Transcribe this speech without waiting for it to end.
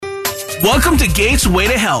Welcome to Gates Way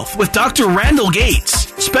to Health with Dr. Randall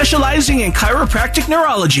Gates, specializing in chiropractic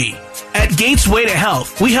neurology. At Gates Way to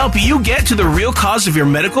Health, we help you get to the real cause of your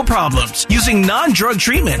medical problems using non-drug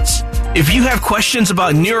treatments. If you have questions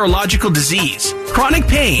about neurological disease, chronic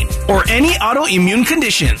pain, or any autoimmune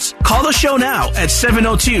conditions, call the show now at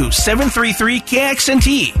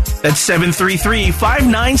 702-733-KXNT. That's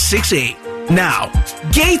 733-5968. Now,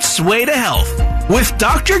 Gates Way to Health with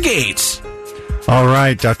Dr. Gates. All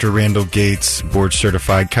right, Dr. Randall Gates,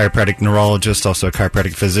 board-certified chiropractic neurologist, also a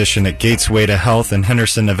chiropractic physician at Gates Way to Health in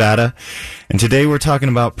Henderson, Nevada. And today we're talking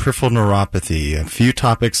about peripheral neuropathy. A few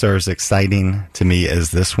topics are as exciting to me as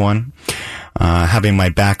this one. Having my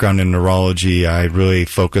background in neurology, I really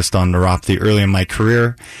focused on neuropathy early in my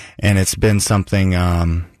career, and it's been something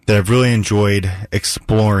that I've really enjoyed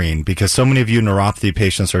exploring because so many of you neuropathy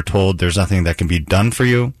patients are told there's nothing that can be done for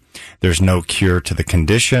you. There's no cure to the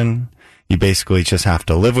condition. You basically just have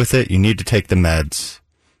to live with it. You need to take the meds,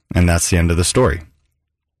 and that's the end of the story.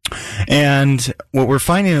 And what we're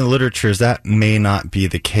finding in the literature is that may not be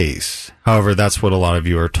the case. However, that's what a lot of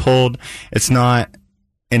you are told. It's not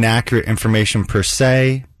inaccurate information per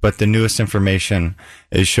se, but the newest information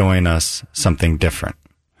is showing us something different.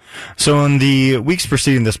 So in the weeks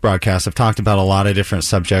preceding this broadcast, I've talked about a lot of different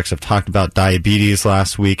subjects. I've talked about diabetes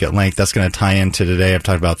last week at length. That's going to tie into today. I've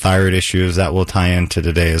talked about thyroid issues. That will tie into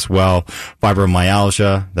today as well.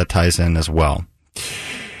 Fibromyalgia, that ties in as well.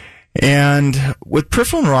 And with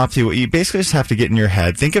peripheral neuropathy, what you basically just have to get in your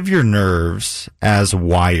head, think of your nerves as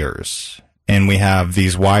wires. And we have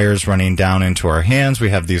these wires running down into our hands. We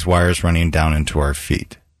have these wires running down into our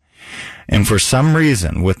feet. And for some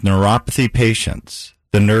reason, with neuropathy patients,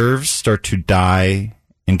 the nerves start to die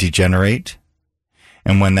and degenerate.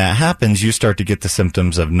 And when that happens, you start to get the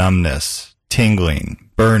symptoms of numbness, tingling,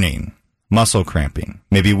 burning, muscle cramping,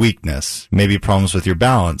 maybe weakness, maybe problems with your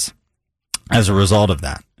balance as a result of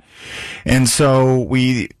that. And so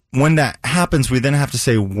when that happens, we then have to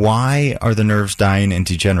say, why are the nerves dying and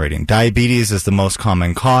degenerating? Diabetes is the most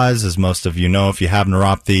common cause, as most of you know. If you have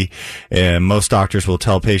neuropathy, most doctors will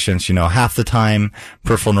tell patients, half the time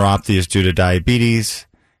peripheral neuropathy is due to diabetes.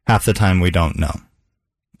 Half the time we don't know.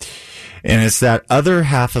 And it's that other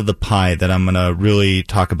half of the pie that I'm going to really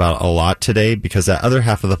talk about a lot today, because that other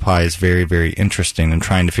half of the pie is very, very interesting in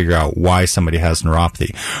trying to figure out why somebody has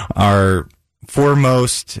neuropathy. Our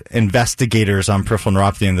foremost investigators on peripheral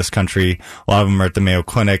neuropathy in this country, a lot of them are at the Mayo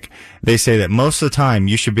Clinic, they say that most of the time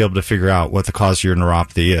you should be able to figure out what the cause of your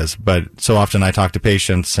neuropathy is. But so often I talk to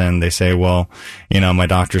patients and they say, well, my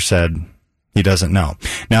doctor said he doesn't know.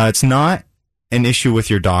 Now, it's not an issue with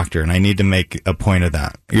your doctor, and I need to make a point of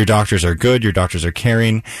that. Your doctors are good. Your doctors are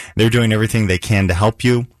caring. They're doing everything they can to help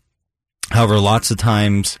you. However, lots of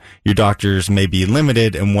times your doctors may be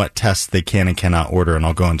limited in what tests they can and cannot order, and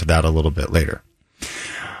I'll go into that a little bit later.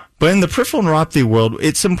 But in the peripheral neuropathy world,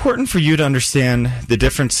 it's important for you to understand the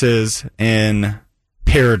differences in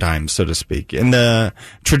paradigms, so to speak. In the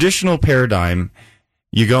traditional paradigm,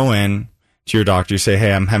 you go in to your doctor, you say,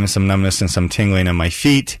 hey, I'm having some numbness and some tingling in my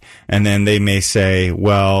feet, and then they may say,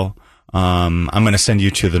 well, I'm going to send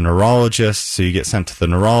you to the neurologist. So you get sent to the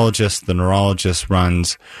neurologist. The neurologist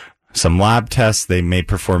runs some lab tests. They may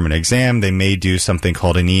perform an exam. They may do something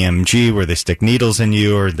called an EMG where they stick needles in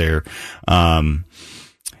you, or they're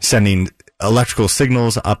sending electrical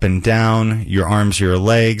signals up and down your arms, your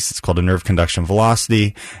legs. It's called a nerve conduction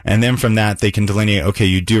velocity. And then from that, they can delineate, okay,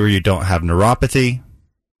 you do or you don't have neuropathy.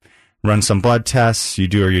 Run some blood tests. You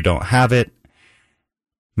do or you don't have it.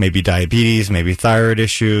 Maybe diabetes, maybe thyroid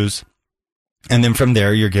issues. And then from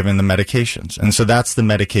there, you're given the medications. And so that's the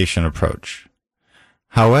medication approach.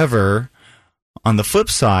 However, on the flip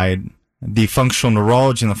side, the functional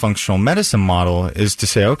neurology and the functional medicine model is to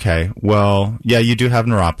say, okay, well, yeah, you do have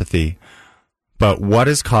neuropathy, but what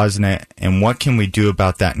is causing it and what can we do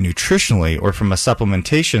about that nutritionally or from a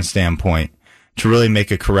supplementation standpoint to really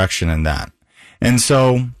make a correction in that? And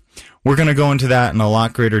so we're going to go into that in a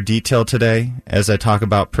lot greater detail today as I talk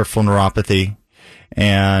about peripheral neuropathy.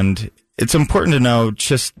 And it's important to know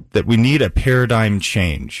just that we need a paradigm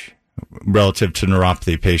change relative to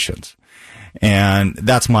neuropathy patients. And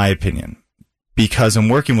that's my opinion. Because in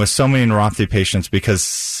working with so many neuropathy patients, because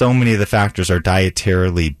so many of the factors are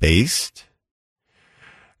dietarily based,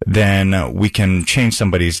 then we can change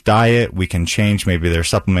somebody's diet, we can change maybe their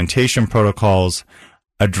supplementation protocols,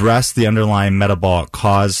 address the underlying metabolic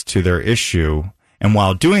cause to their issue. And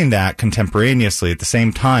while doing that contemporaneously, at the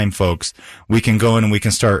same time, folks, we can go in and we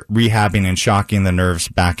can start rehabbing and shocking the nerves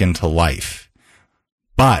back into life.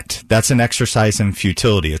 But that's an exercise in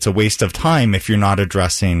futility. It's a waste of time if you're not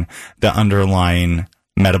addressing the underlying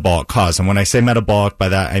metabolic cause. And when I say metabolic, by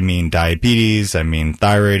that I mean diabetes, I mean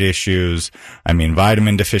thyroid issues, I mean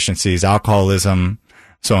vitamin deficiencies, alcoholism,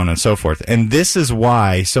 so on and so forth. And this is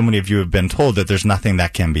why so many of you have been told that there's nothing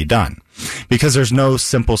that can be done, because there's no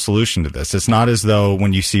simple solution to this. It's not as though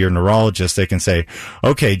when you see your neurologist, they can say,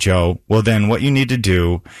 okay, Joe, well then what you need to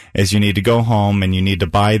do is you need to go home and you need to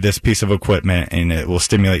buy this piece of equipment and it will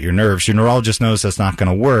stimulate your nerves. Your neurologist knows that's not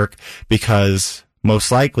going to work, because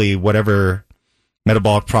most likely whatever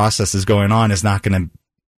metabolic process is going on is not going to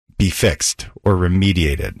be fixed or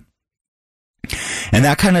remediated. And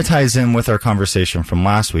that kind of ties in with our conversation from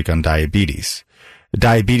last week on diabetes.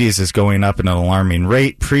 Diabetes is going up at an alarming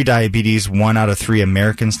rate. Pre-diabetes, 1 out of 3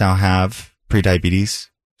 Americans now have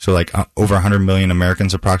pre-diabetes. So like over 100 million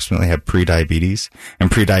Americans approximately have pre-diabetes.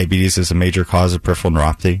 And pre-diabetes is a major cause of peripheral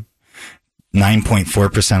neuropathy.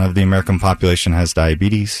 9.4% of the American population has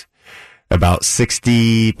diabetes. About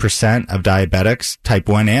 60% of diabetics, type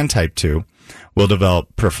 1 and type 2, will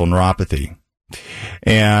develop peripheral neuropathy.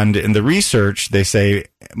 And in the research, they say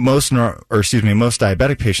most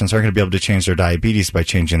diabetic patients aren't going to be able to change their diabetes by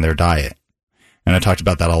changing their diet. And I talked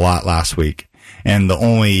about that a lot last week. And the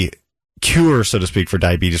only cure, so to speak, for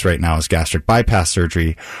diabetes right now is gastric bypass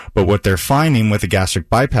surgery. But what they're finding with the gastric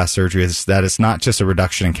bypass surgery is that it's not just a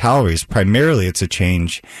reduction in calories. Primarily, it's a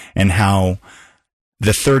change in how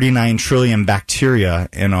the 39 trillion bacteria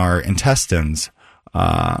in our intestines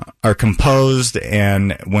are composed,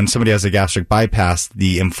 and when somebody has a gastric bypass,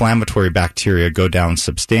 the inflammatory bacteria go down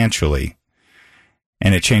substantially,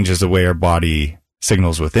 and it changes the way our body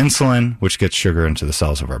signals with insulin, which gets sugar into the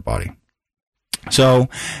cells of our body. So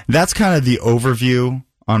that's kind of the overview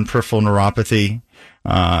on peripheral neuropathy,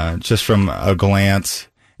 just from a glance.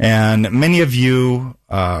 And many of you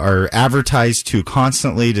are advertised to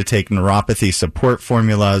constantly to take neuropathy support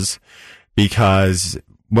formulas, because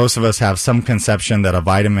most of us have some conception that a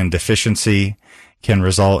vitamin deficiency can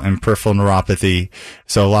result in peripheral neuropathy.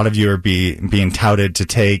 So a lot of you are being touted to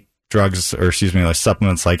take drugs, like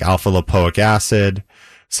supplements like alpha lipoic acid,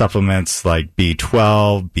 supplements like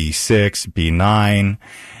B12, B6, B9.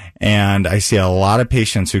 And I see a lot of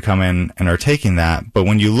patients who come in and are taking that. But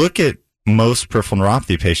when you look at most peripheral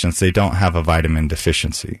neuropathy patients, they don't have a vitamin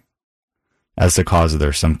deficiency as the cause of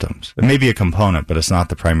their symptoms. It may be a component, but it's not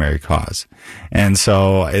the primary cause. And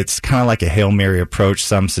so it's kind of like a Hail Mary approach.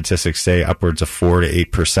 Some statistics say upwards of 4 to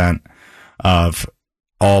 8% of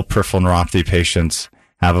all peripheral neuropathy patients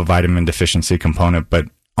have a vitamin deficiency component, but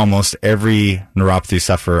almost every neuropathy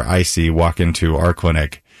sufferer I see walk into our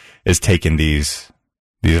clinic is taking these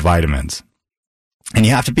vitamins. And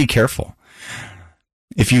you have to be careful.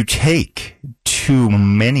 If you take too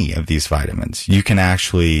many of these vitamins, you can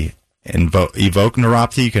actually evoke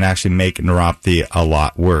neuropathy. You can actually make neuropathy a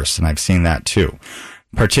lot worse, and I've seen that too.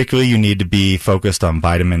 Particularly, you need to be focused on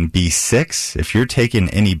vitamin B6. If you're taking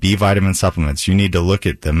any B vitamin supplements, you need to look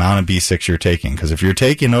at the amount of B6 you're taking, because if you're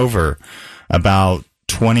taking over about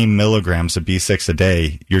 20 milligrams of B6 a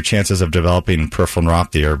day, your chances of developing peripheral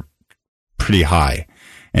neuropathy are pretty high.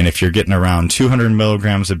 And if you're getting around 200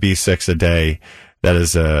 milligrams of B6 a day, that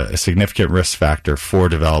is a significant risk factor for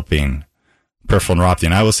developing peripheral neuropathy.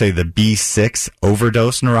 And I will say the B6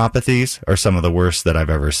 overdose neuropathies are some of the worst that I've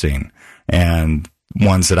ever seen, and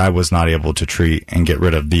ones that I was not able to treat and get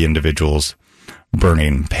rid of the individual's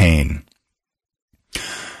burning pain.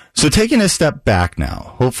 So taking a step back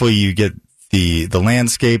now, hopefully you get the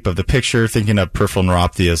landscape of the picture, thinking of peripheral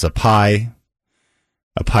neuropathy as a pie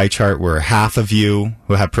chart where half of you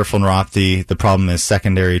who have peripheral neuropathy, the problem is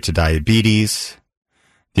secondary to diabetes.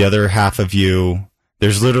 The other half of you,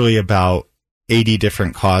 there's literally about 80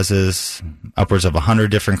 different causes, upwards of 100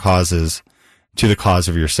 different causes to the cause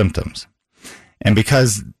of your symptoms. And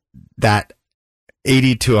because that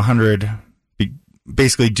 80 to 100,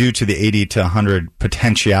 basically due to the 80 to 100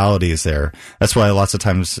 potentialities there, that's why lots of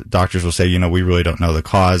times doctors will say, we really don't know the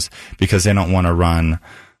cause, because they don't want to run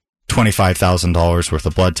 $25,000 worth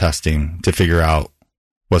of blood testing to figure out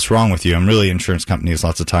what's wrong with you. And really, insurance companies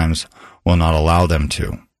lots of times will not allow them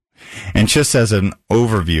to. And just as an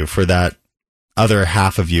overview for that other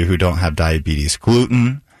half of you who don't have diabetes,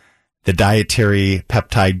 gluten, the dietary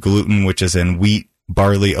peptide gluten, which is in wheat,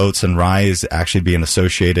 barley, oats, and rye, is actually being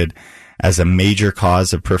associated as a major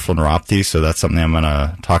cause of peripheral neuropathy. So that's something I'm going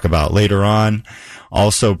to talk about later on.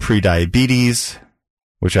 Also, prediabetes,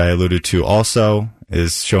 which I alluded to also,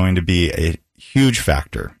 is showing to be a huge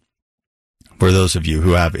factor for those of you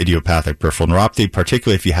who have idiopathic peripheral neuropathy,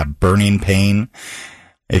 particularly if you have burning pain,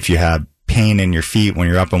 if you have pain in your feet when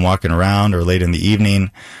you're up and walking around or late in the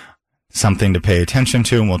evening, something to pay attention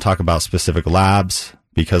to. And we'll talk about specific labs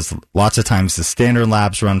because lots of times the standard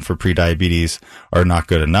labs run for prediabetes are not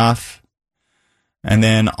good enough. And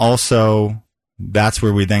then also, that's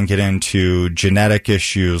where we then get into genetic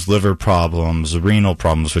issues, liver problems, renal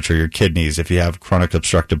problems, which are your kidneys. If you have chronic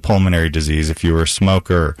obstructive pulmonary disease, if you were a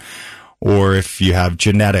smoker, or if you have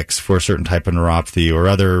genetics for a certain type of neuropathy or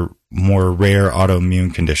other more rare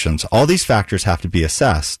autoimmune conditions, all these factors have to be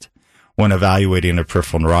assessed when evaluating a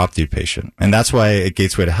peripheral neuropathy patient. And that's why at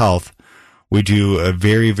Gatesway to Health, we do a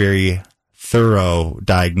very, very thorough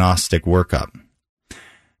diagnostic workup,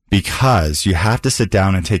 because you have to sit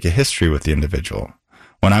down and take a history with the individual.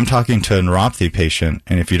 When I'm talking to a neuropathy patient,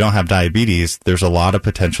 and if you don't have diabetes, there's a lot of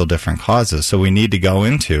potential different causes. So we need to go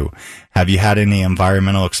into, have you had any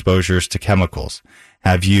environmental exposures to chemicals?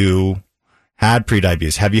 Have you had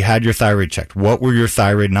prediabetes? Have you had your thyroid checked? What were your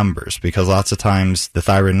thyroid numbers? Because lots of times the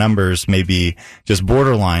thyroid numbers may be just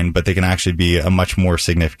borderline, but they can actually be a much more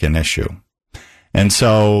significant issue. And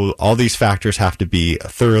so all these factors have to be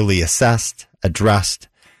thoroughly assessed, addressed,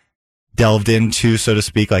 delved into, so to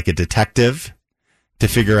speak, like a detective, to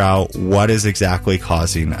figure out what is exactly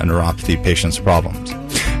causing a neuropathy patient's problems.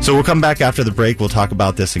 So we'll come back after the break. We'll talk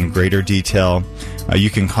about this in greater detail. You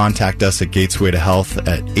can contact us at Gatesway to Health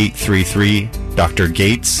at 833-Dr.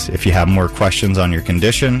 Gates if you have more questions on your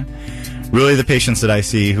condition. Really, the patients that I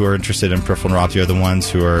see who are interested in peripheral neuropathy are the ones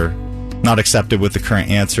who are not accepted with the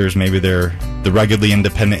current answers. Maybe they're the ruggedly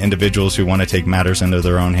independent individuals who want to take matters into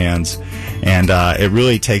their own hands. And it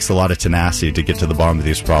really takes a lot of tenacity to get to the bottom of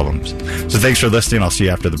these problems. So thanks for listening. I'll see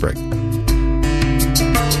you after the break.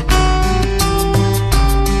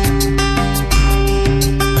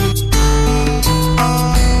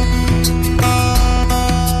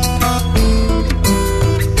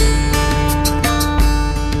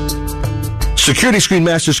 Security Screen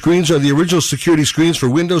Master Screens are the original security screens for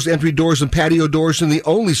windows, entry doors, and patio doors, and the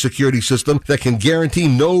only security system that can guarantee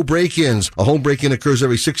no break-ins. A home break-in occurs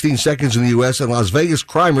every 16 seconds in the U.S., and Las Vegas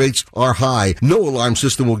crime rates are high. No alarm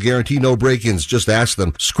system will guarantee no break-ins. Just ask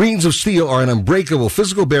them. Screens of steel are an unbreakable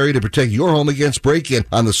physical barrier to protect your home against break-in.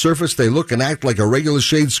 On the surface, they look and act like a regular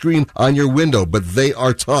shade screen on your window, but they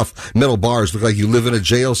are tough. Metal bars look like you live in a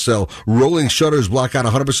jail cell. Rolling shutters block out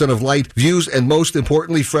 100% of light, views, and most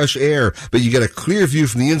importantly, fresh air. But you get a clear view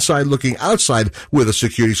from the inside looking outside with a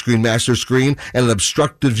Security Screen Master screen, and an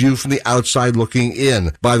obstructed view from the outside looking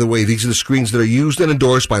in. By the way, these are the screens that are used and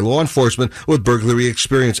endorsed by law enforcement with burglary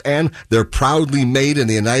experience, and they're proudly made in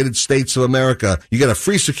the United States of America. You get a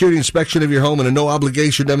free security inspection of your home and a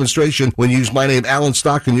no-obligation demonstration when you use my name, Alan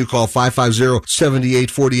Stock, and you call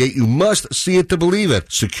 550-7848. You must see it to believe it.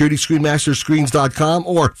 SecurityScreenMasterscreens.com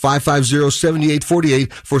or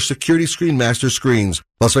 550-7848 for Security Screen Master Screens.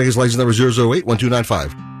 Las Vegas license number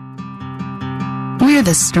 008-1295. We're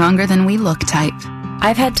the stronger than we look type.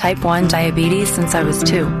 I've had type 1 diabetes since I was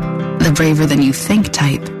 2. The braver than you think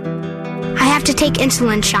type. I have to take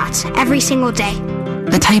insulin shots every single day.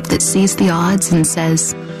 The type that sees the odds and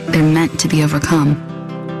says they're meant to be overcome.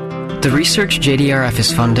 The research JDRF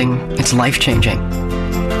is funding, it's life-changing.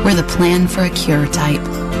 We're the plan for a cure type.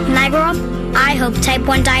 When I grow up, I hope type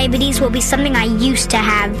 1 diabetes will be something I used to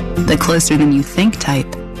have. The closer than you think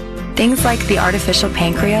type. Things like the artificial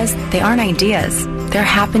pancreas, they aren't ideas. They're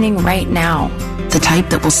happening right now. The type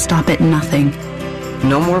that will stop at nothing.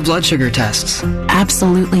 No more blood sugar tests.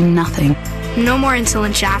 Absolutely nothing. No more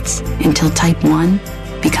insulin shots. Until type 1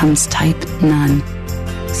 becomes type none.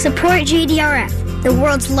 Support JDRF, the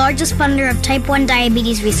world's largest funder of type 1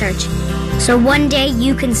 diabetes research. So one day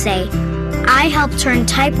you can say, I helped turn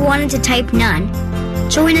type 1 into type none.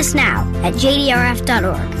 Join us now at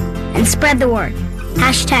jdrf.org and spread the word.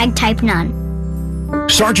 #type none.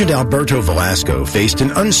 Sergeant Alberto Velasco faced an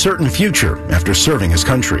uncertain future after serving his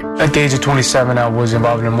country. At the age of 27, I was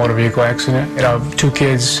involved in a motor vehicle accident. I have 2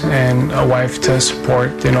 kids and a wife to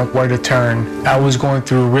support, didn't know where to turn. I was going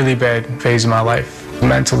through a really bad phase of my life.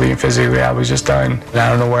 Mentally and physically, I was just done. And I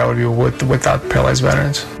don't know where I would be without paralyzed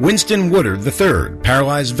veterans. Winston Woodard III,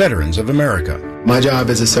 Paralyzed Veterans of America. My job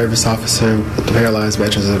as a service officer with the Paralyzed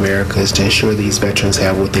Veterans of America is to ensure these veterans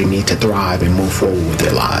have what they need to thrive and move forward with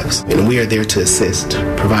their lives. And we are there to assist,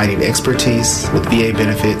 providing expertise with VA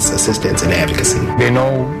benefits, assistance, and advocacy. They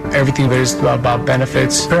know everything there is about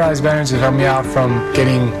benefits. Paralyzed Veterans have helped me out from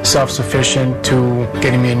getting self-sufficient to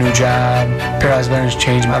getting me a new job. Paralyzed Veterans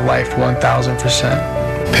changed my life 1,000%.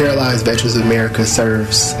 Paralyzed Veterans of America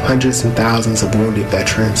serves hundreds and thousands of wounded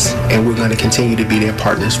veterans, and we're going to continue to be their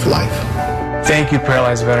partners for life. Thank you,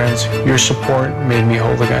 Paralyzed Veterans. Your support made me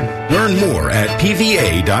whole again. Learn more at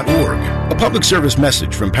pva.org. A public service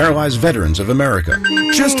message from Paralyzed Veterans of America.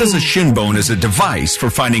 Just as a shin bone is a device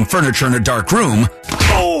for finding furniture in a dark room,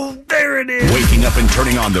 oh, there it is. Waking up and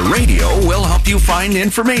turning on the radio will help you find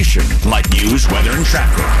information like news, weather, and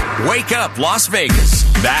traffic. Wake up, Las Vegas.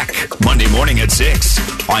 Back Monday morning at 6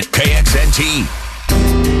 on KXNT.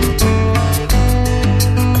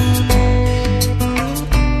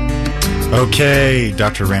 Okay,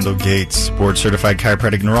 Dr. Randall Gates, board-certified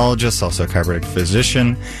chiropractic neurologist, also a chiropractic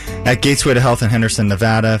physician at Gatesway to Health in Henderson,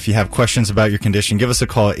 Nevada. If you have questions about your condition, give us a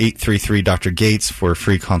call at 833-DR-GATES for a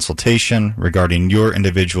free consultation regarding your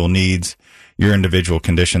individual needs, your individual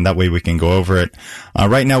condition. That way we can go over it.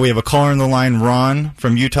 Right now we have a caller on the line, Ron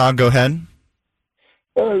from Utah. Go ahead.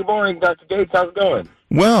 Hey, good morning, Dr. Gates. How's it going?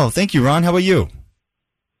 Well, thank you, Ron. How about you?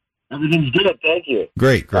 Everything's good, thank you.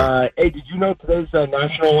 Great. Hey, did you know today's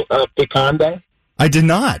National Pecan Day? I did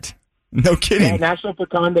not. No kidding. Yeah, National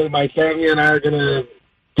Pecan Day. My family and I are going to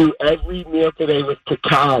do every meal today with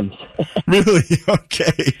pecans. Really?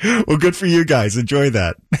 Okay. Well, good for you guys. Enjoy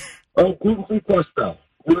that. Oh, gluten-free crust, though.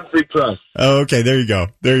 Gluten-free crust. Oh, okay. There you go.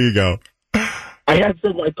 I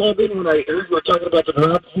called in when I heard you were talking about the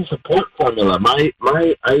neuropathy support formula.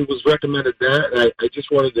 I was recommended that, and I just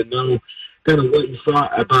wanted to know kind of what you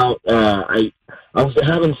thought about. I was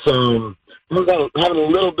having a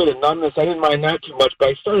little bit of numbness. I didn't mind that too much, but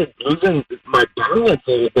I started losing my balance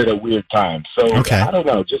at a weird time. So okay. I don't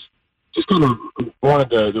know, just kind of wanted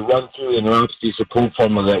to run through the neuropathy support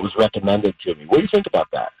formula that was recommended to me. What do you think about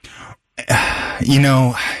that? You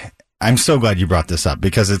know, I'm so glad you brought this up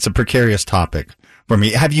because it's a precarious topic for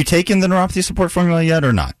me. Have you taken the neuropathy support formula yet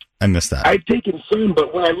or not? I missed that. I've taken some,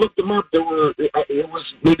 but when I looked them up, it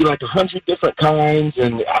was maybe like 100 different kinds,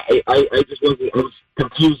 and I was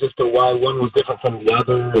confused as to why one was different from the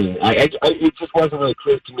other, and it just wasn't really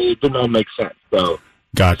clear to me. It didn't all make sense, so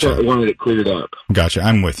gotcha. I wanted it cleared up. Gotcha.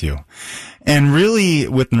 I'm with you. And really,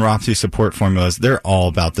 with neuropathy support formulas, they're all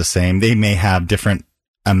about the same. They may have different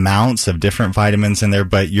amounts of different vitamins in there,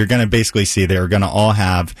 but you're going to basically see they're going to all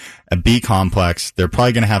have a B complex. They're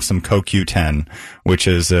probably going to have some CoQ10, which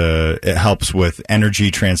is it helps with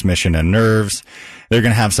energy transmission and nerves. They're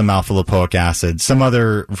going to have some alpha lipoic acid, some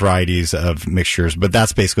other varieties of mixtures, but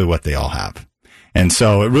that's basically what they all have. And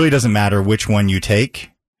so it really doesn't matter which one you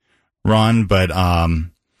take, Ron, but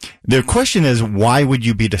the question is, why would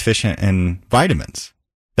you be deficient in vitamins?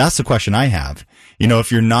 That's the question I have. You know,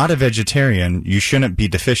 if you're not a vegetarian, you shouldn't be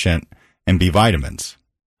deficient in B vitamins.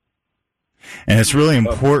 And it's really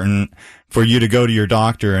important for you to go to your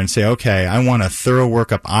doctor and say, okay, I want a thorough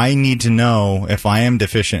workup. I need to know if I am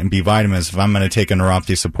deficient in B vitamins, if I'm going to take a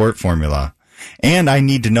neuropathy support formula. And I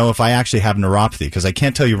need to know if I actually have neuropathy, because I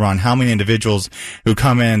can't tell you, Ron, how many individuals who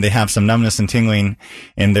come in, they have some numbness and tingling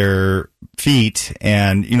in their feet.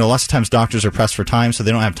 And, you know, lots of times doctors are pressed for time, so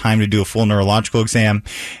they don't have time to do a full neurological exam.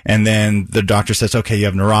 And then the doctor says, okay, you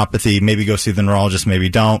have neuropathy. Maybe go see the neurologist, maybe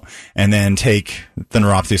don't. And then take the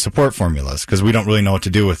neuropathy support formulas, because we don't really know what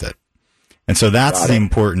to do with it. And so that's the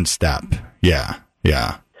important step. Yeah.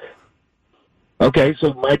 Okay,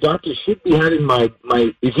 so my doctor should be having my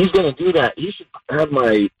if he's going to do that, he should have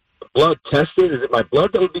my blood tested. Is it my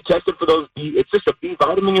blood that would be tested for those B? It's just a B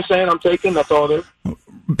vitamin you're saying I'm taking? That's all it is?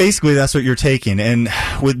 Basically, that's what you're taking. And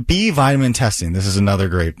with B vitamin testing, this is another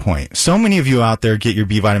great point. So many of you out there get your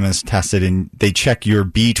B vitamins tested and they check your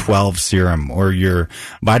B12 serum or your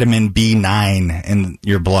vitamin B9 in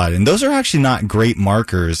your blood. And those are actually not great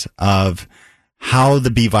markers of how the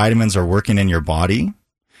B vitamins are working in your body,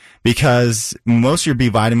 because most of your B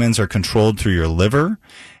vitamins are controlled through your liver.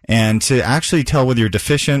 And to actually tell whether you're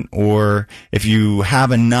deficient or if you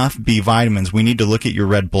have enough B vitamins, we need to look at your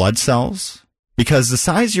red blood cells, because the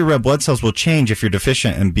size of your red blood cells will change if you're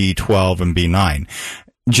deficient in B12 and B9.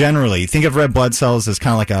 Generally, think of red blood cells as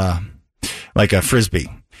kind of like a frisbee.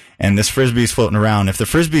 And this frisbee is floating around. If the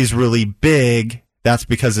frisbee is really big, that's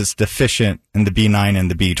because it's deficient in the B9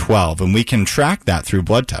 and the B12. And we can track that through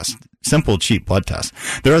blood tests. Simple, cheap blood tests.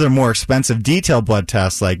 There are other more expensive detailed blood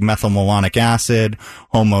tests like methylmalonic acid,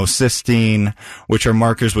 homocysteine, which are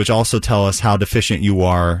markers which also tell us how deficient you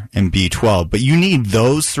are in B12. But you need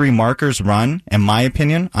those three markers run, in my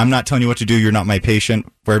opinion. I'm not telling you what to do. You're not my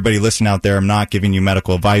patient. For everybody listening out there, I'm not giving you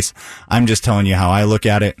medical advice. I'm just telling you how I look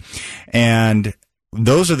at it. And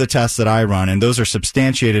those are the tests that I run, and those are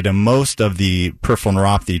substantiated in most of the peripheral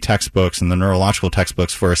neuropathy textbooks and the neurological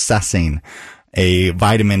textbooks for assessing a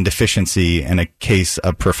vitamin deficiency in a case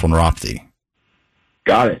of peripheral neuropathy.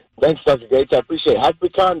 Got it. Thanks, Dr. Gates. I appreciate it. Happy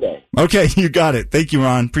Pecan Day. Okay, you got it. Thank you,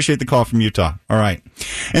 Ron. Appreciate the call from Utah. All right.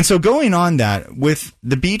 And so going on that, with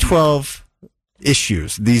the B12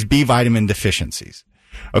 issues, these B vitamin deficiencies.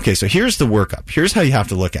 Okay, so here's the workup. Here's how you have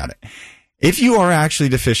to look at it. If you are actually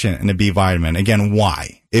deficient in a B vitamin, again,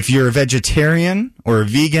 why? If you're a vegetarian or a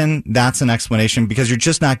vegan, that's an explanation because you're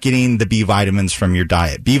just not getting the B vitamins from your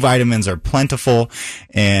diet. B vitamins are plentiful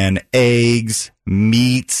in eggs,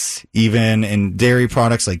 meats, even in dairy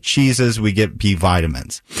products like cheeses, we get B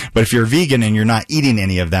vitamins. But if you're a vegan and you're not eating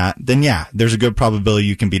any of that, then yeah, there's a good probability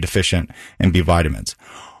you can be deficient in B vitamins.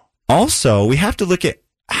 Also, we have to look at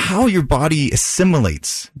how your body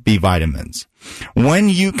assimilates B vitamins. When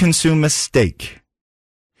you consume a steak,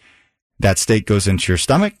 that steak goes into your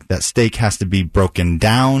stomach. That steak has to be broken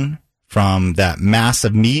down from that mass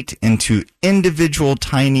of meat into individual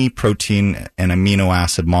tiny protein and amino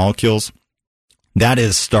acid molecules. That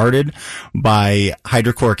is started by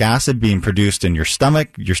hydrochloric acid being produced in your stomach.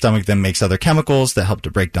 Your stomach then makes other chemicals that help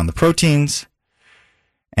to break down the proteins.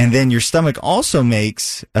 And then your stomach also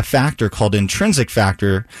makes a factor called intrinsic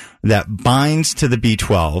factor that binds to the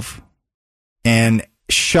B12 and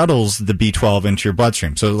shuttles the B12 into your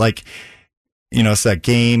bloodstream. So like, you know, it's that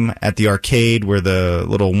game at the arcade where the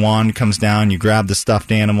little wand comes down, you grab the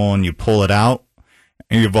stuffed animal and you pull it out.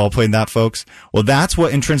 And you've all played that, folks. Well, that's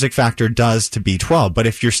what intrinsic factor does to B12. But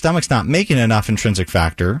if your stomach's not making enough intrinsic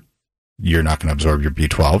factor, you're not going to absorb your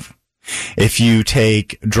B12. If you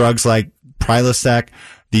take drugs like Prilosec,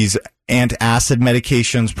 these antacid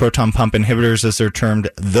medications, proton pump inhibitors as they're termed,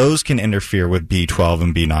 those can interfere with B12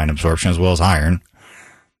 and B9 absorption as well as iron.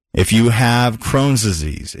 If you have Crohn's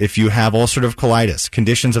disease, if you have ulcerative colitis,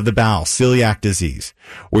 conditions of the bowel, celiac disease,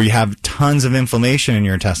 where you have tons of inflammation in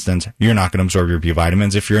your intestines, you're not going to absorb your B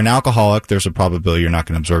vitamins. If you're an alcoholic, there's a probability you're not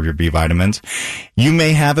going to absorb your B vitamins. You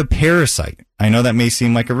may have a parasite. I know that may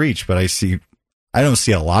seem like a reach, but I don't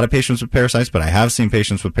see a lot of patients with parasites, but I have seen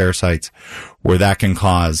patients with parasites where that can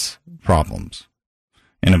cause problems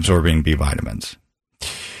in absorbing B vitamins.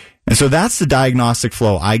 And so that's the diagnostic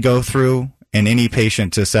flow I go through in any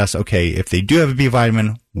patient to assess, okay, if they do have a B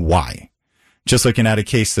vitamin, why? Just looking at a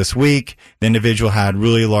case this week, the individual had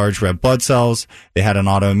really large red blood cells. They had an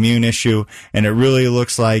autoimmune issue, and it really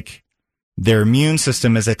looks like their immune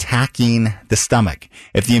system is attacking the stomach.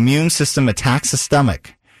 If the immune system attacks the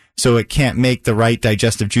stomach, so it can't make the right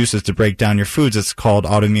digestive juices to break down your foods, it's called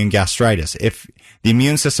autoimmune gastritis. If the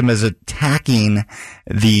immune system is attacking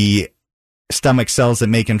the stomach cells that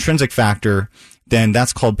make intrinsic factor, then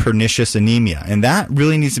that's called pernicious anemia. And that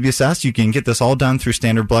really needs to be assessed. You can get this all done through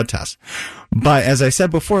standard blood tests. But as I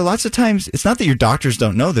said before, lots of times, it's not that your doctors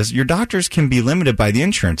don't know this. Your doctors can be limited by the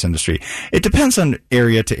insurance industry. It depends on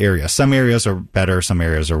area to area. Some areas are better, some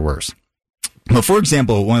areas are worse. But for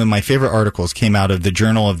example, one of my favorite articles came out of the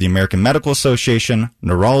Journal of the American Medical Association,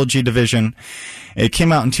 Neurology Division. It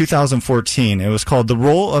came out in 2014. It was called The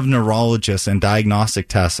Role of Neurologists and Diagnostic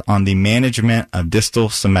Tests on the Management of Distal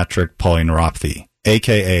Symmetric Polyneuropathy,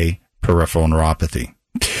 aka Peripheral Neuropathy.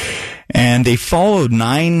 And they followed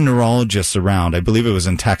 9 neurologists around, I believe it was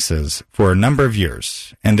in Texas, for a number of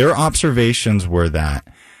years. And their observations were that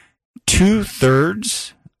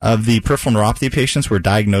 2/3 of the peripheral neuropathy patients were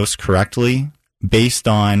diagnosed correctly based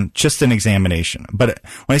on just an examination. But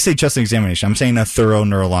when I say just an examination, I'm saying a thorough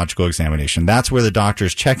neurological examination. That's where the doctor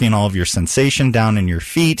is checking all of your sensation down in your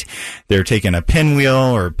feet. They're taking a pinwheel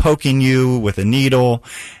or poking you with a needle,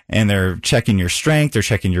 and they're checking your strength. They're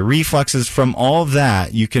checking your reflexes. From all of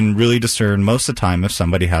that, you can really discern most of the time if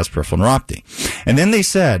somebody has peripheral neuropathy. And then they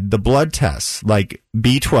said the blood tests like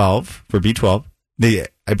B12, for B12,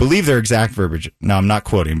 I believe their exact verbiage, now I'm not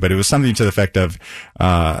quoting, but it was something to the effect of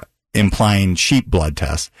implying cheap blood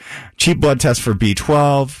tests. Cheap blood tests for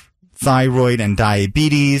B12, thyroid, and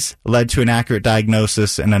diabetes led to an accurate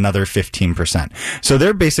diagnosis in another 15%. So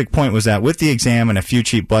their basic point was that with the exam and a few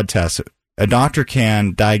cheap blood tests, a doctor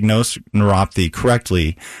can diagnose neuropathy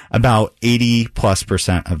correctly about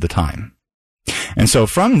 80+% of the time. And so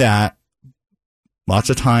from that,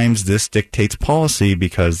 lots of times this dictates policy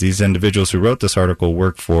because these individuals who wrote this article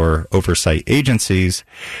work for oversight agencies.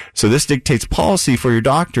 So this dictates policy for your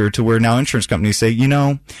doctor to where now insurance companies say, you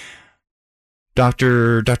know,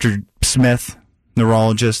 Dr. Smith,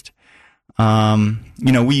 neurologist,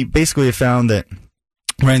 we basically have found that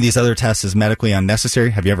running these other tests is medically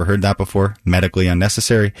unnecessary. Have you ever heard that before? Medically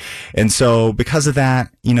unnecessary. And so because of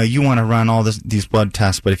that, you want to run all these blood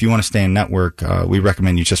tests, but if you want to stay in network, we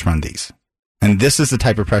recommend you just run these. And this is the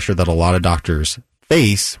type of pressure that a lot of doctors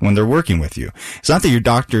face when they're working with you. It's not that your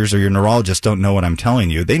doctors or your neurologists don't know what I'm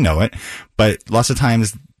telling you. They know it. But lots of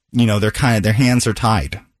times, their hands are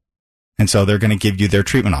tied. And so they're going to give you their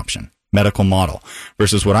treatment option, medical model,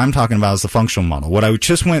 versus what I'm talking about is the functional model. What I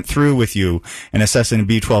just went through with you in assessing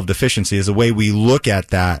B12 deficiency is the way we look at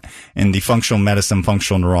that in the functional medicine,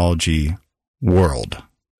 functional neurology world.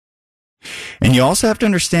 And you also have to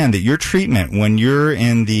understand that your treatment when you're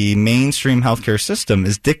in the mainstream healthcare system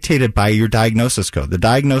is dictated by your diagnosis code. The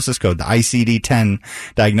diagnosis code, the ICD-10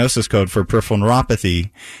 diagnosis code for peripheral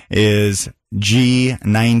neuropathy is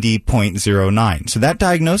G90.09. So that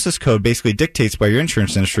diagnosis code basically dictates by your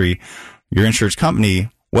insurance industry, your insurance company,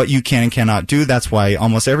 what you can and cannot do. That's why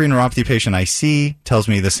almost every neuropathy patient I see tells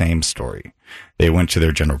me the same story. They went to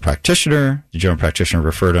their general practitioner. The general practitioner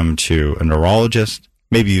referred them to a neurologist.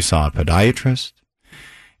 Maybe you saw a podiatrist.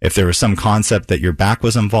 If there was some concept that your back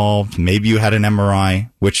was involved, maybe you had an MRI,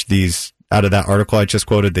 which out of that article I just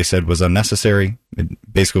quoted, they said was unnecessary. It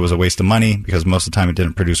basically was a waste of money because most of the time it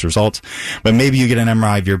didn't produce results. But maybe you get an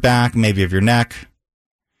MRI of your back, maybe of your neck,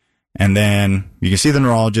 and then you can see the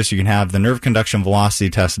neurologist, you can have the nerve conduction velocity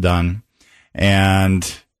test done,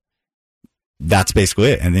 and that's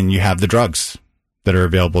basically it. And then you have the drugs that are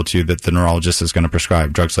available to you that the neurologist is going to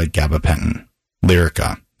prescribe, drugs like gabapentin,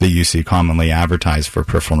 Lyrica, that you see commonly advertised for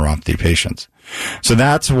peripheral neuropathy patients. So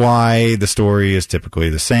that's why the story is typically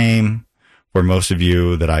the same for most of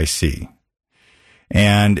you that I see.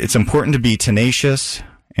 And it's important to be tenacious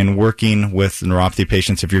in working with neuropathy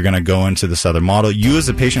patients if you're going to go into this other model. You as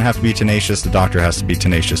a patient have to be tenacious. The doctor has to be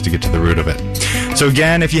tenacious to get to the root of it. So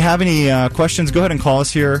again, if you have any questions, go ahead and call us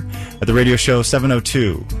here at the radio show,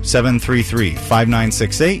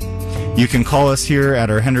 702-733-5968. You can call us here at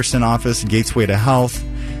our Henderson office, Gatesway to Health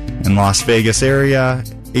in Las Vegas area,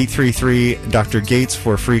 833-Dr.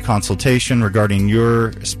 for a free consultation regarding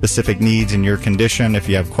your specific needs and your condition. If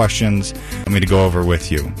you have questions, want me to go over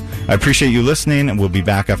with you. I appreciate you listening, and we'll be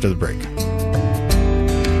back after the break.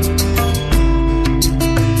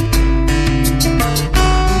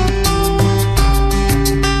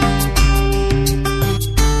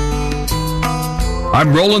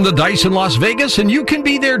 I'm rolling the dice in Las Vegas, and you can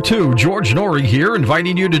be there too. George Norrie here,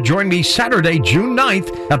 inviting you to join me Saturday, June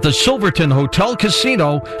 9th at the Silverton Hotel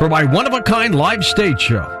Casino for my one-of-a-kind live stage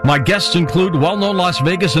show. My guests include well-known Las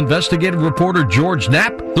Vegas investigative reporter George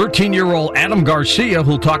Knapp, 13-year-old Adam Garcia,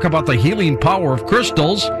 who'll talk about the healing power of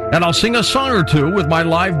crystals, and I'll sing a song or two with my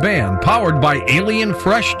live band, powered by Alien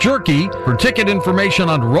Fresh Jerky. For ticket information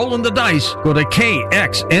on Rolling the Dice, go to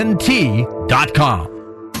KXNT.com.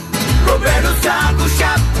 Roberto's Taco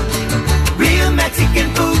Shop, real Mexican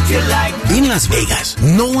food you like. In Las Vegas,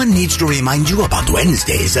 no one needs to remind you about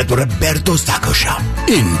Wednesdays at Roberto's Taco Shop.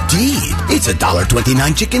 Indeed, it's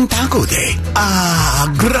 $1.29 chicken taco day.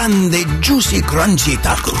 Ah, grande, juicy, crunchy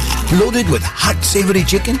taco. Loaded with hot, savory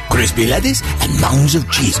chicken, crispy lettuce, and mounds of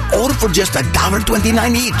cheese. All for just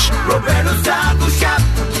 $1.29 each. Roberto's Taco Shop,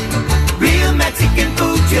 real Mexican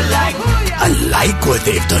food you like. I like what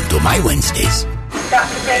they've done to my Wednesdays.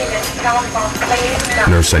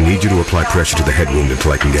 Nurse, I need you to apply pressure to the head wound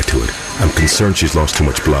until I can get to it. I'm concerned she's lost too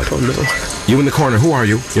much blood. Oh, no. You in the corner, who are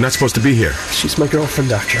you? You're not supposed to be here. She's my girlfriend,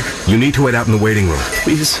 Doctor. You need to wait out in the waiting room.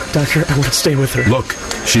 Please, Doctor, I want to stay with her. Look,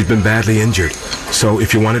 she's been badly injured. So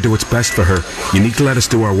if you want to do what's best for her, you need to let us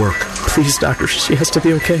do our work. Please, Doctor, she has to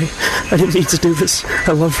be okay. I didn't mean to do this.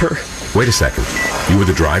 I love her. Wait a second. You were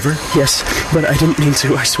the driver? Yes, but I didn't mean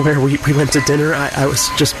to. I swear, we went to dinner. I was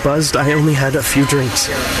just buzzed. I only had a few drinks.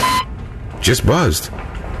 Just buzzed?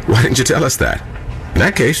 Why didn't you tell us that? In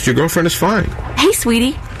that case, your girlfriend is fine. Hey,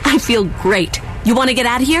 sweetie. I feel great. You want to get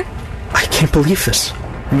out of here? I can't believe this.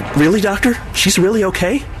 Really, Doctor? She's really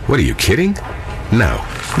okay? What, are you kidding? No,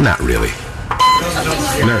 not really.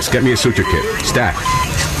 Nurse, get me a suture kit. Stack.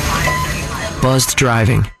 Buzzed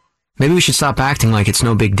driving. Maybe we should stop acting like it's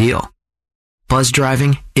no big deal. Buzzed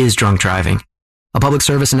driving is drunk driving. A public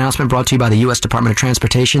service announcement brought to you by the U.S. Department of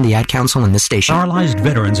Transportation, the Ad Council, and this station. Paralyzed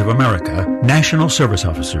Veterans of America, National Service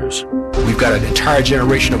Officers. We've got an entire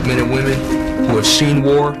generation of men and women who have seen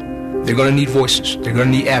war. They're going to need voices. They're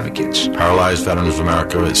going to need advocates. Paralyzed Veterans of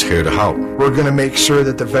America is here to help. We're going to make sure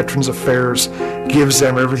that the Veterans Affairs gives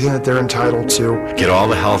them everything that they're entitled to. Get all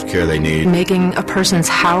the health care they need. Making a person's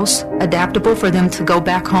house adaptable for them to go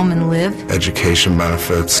back home and live. Education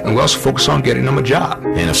benefits. And we also focus on getting them a job.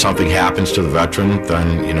 And if something happens to the veteran,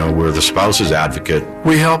 then, we're the spouse's advocate.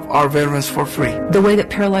 We help our veterans for free. The way that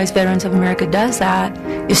Paralyzed Veterans of America does that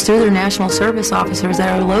is through their National Service Officers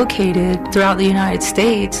that are located throughout the United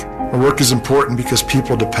States. Our work is important because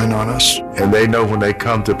people depend on us. And they know when they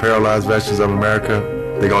come to Paralyzed Veterans of America,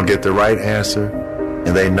 they're going to get the right answer,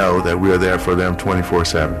 and they know that we are there for them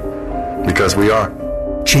 24/7. Because we are.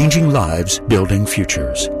 Changing lives, building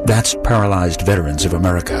futures. That's Paralyzed Veterans of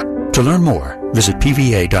America. To learn more, visit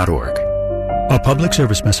pva.org. A public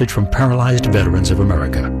service message from Paralyzed Veterans of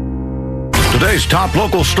America. Today's top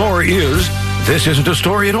local story is... This isn't a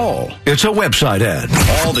story at all. It's a website ad.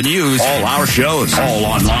 All the news, all our shows, all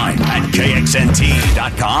online at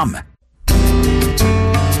KXNT.com.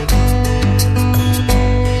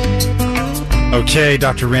 Okay,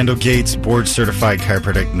 Dr. Randall Gates, board-certified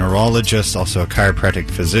chiropractic neurologist, also a chiropractic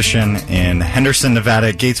physician in Henderson,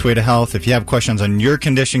 Nevada, Gatesway to Health. If you have questions on your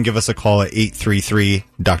condition, give us a call at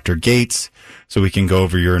 833-DR-GATES so we can go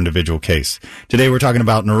over your individual case. Today we're talking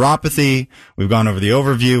about neuropathy. We've gone over the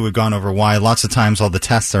overview. We've gone over why lots of times all the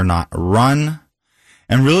tests are not run.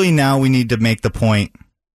 And really now we need to make the point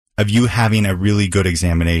of you having a really good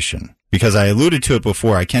examination. Because I alluded to it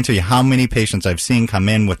before, I can't tell you how many patients I've seen come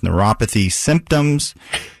in with neuropathy symptoms,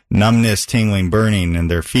 numbness, tingling, burning in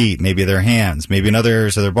their feet, maybe their hands, maybe in other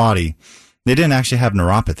areas of their body. They didn't actually have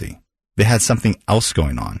neuropathy. They had something else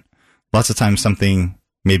going on. Lots of times something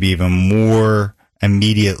maybe even more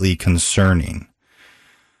immediately concerning.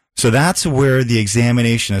 So that's where the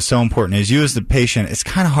examination is so important. As you as the patient, it's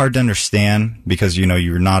kind of hard to understand because, you know,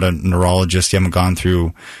 you're not a neurologist. You haven't gone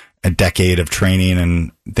through a decade of training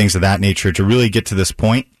and things of that nature to really get to this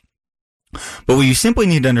point. But what you simply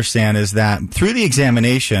need to understand is that through the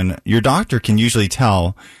examination, your doctor can usually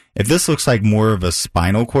tell if this looks like more of a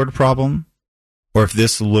spinal cord problem or if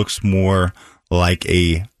this looks more like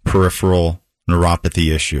a peripheral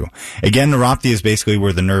neuropathy issue. Again, neuropathy is basically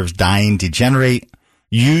where the nerves die and degenerate,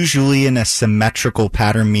 usually in a symmetrical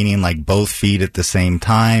pattern, meaning like both feet at the same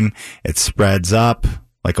time. It spreads up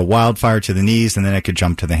like a wildfire to the knees, and then it could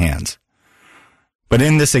jump to the hands. But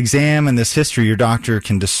in this exam and this history, your doctor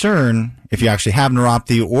can discern if you actually have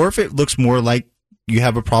neuropathy or if it looks more like you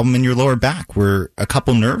have a problem in your lower back where a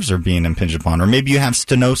couple nerves are being impinged upon. Or maybe you have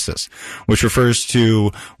stenosis, which refers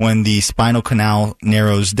to when the spinal canal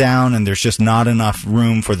narrows down and there's just not enough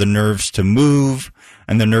room for the nerves to move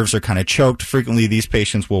and the nerves are kind of choked. Frequently, these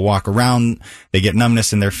patients will walk around, they get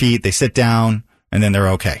numbness in their feet, they sit down, and then they're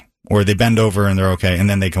okay. Or they bend over and they're okay, and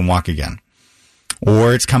then they can walk again.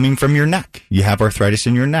 Or it's coming from your neck. You have arthritis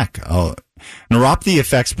in your neck. Neuropathy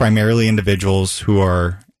affects primarily individuals who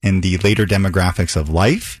are in the later demographics of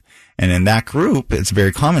life. And in that group, it's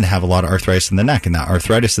very common to have a lot of arthritis in the neck. And that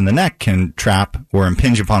arthritis in the neck can trap or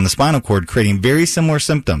impinge upon the spinal cord, creating very similar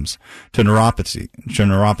symptoms to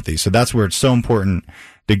neuropathy. So that's where it's so important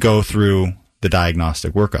to go through the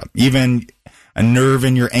diagnostic workup. Even a nerve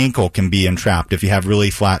in your ankle can be entrapped. If you have really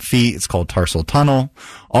flat feet, it's called tarsal tunnel.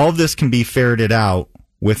 All of this can be ferreted out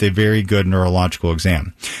with a very good neurological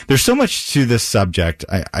exam. There's so much to this subject.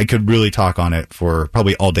 I could really talk on it for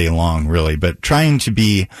probably all day long, really, but trying to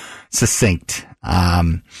be succinct.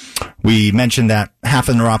 We mentioned that half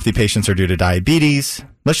of neuropathy patients are due to diabetes.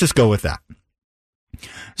 Let's just go with that.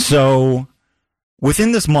 So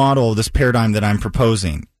within this model, this paradigm that I'm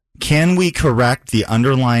proposing, can we correct the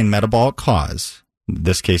underlying metabolic cause? In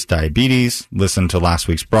this case, diabetes. Listen to last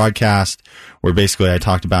week's broadcast where basically I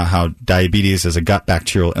talked about how diabetes is a gut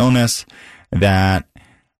bacterial illness that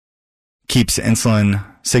keeps insulin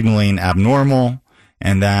signaling abnormal,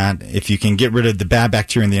 and that if you can get rid of the bad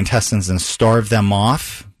bacteria in the intestines and starve them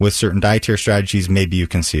off with certain dietary strategies, maybe you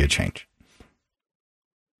can see a change.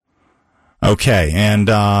 Okay,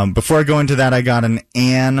 and before I go into that, I got an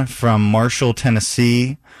Ann from Marshall,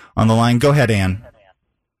 Tennessee on the line. Go ahead, Ann.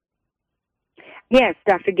 Yes,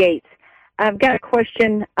 Dr. Gates. I've got a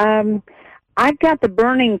question. I've got the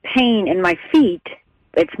burning pain in my feet.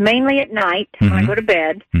 It's mainly at night when I go to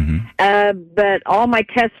bed. But all my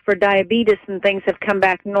tests for diabetes and things have come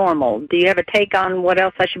back normal. Do you have a take on what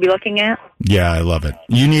else I should be looking at? Yeah, I love it.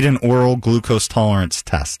 You need an oral glucose tolerance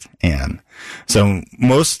test, Ann. So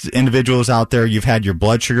most individuals out there, you've had your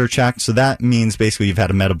blood sugar checked. So that means basically you've had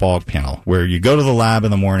a metabolic panel where you go to the lab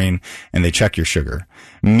in the morning and they check your sugar.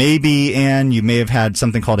 Maybe, Ann, you may have had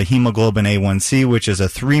something called a hemoglobin A1C, which is a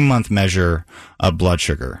 3-month measure of blood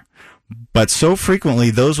sugar. But so frequently,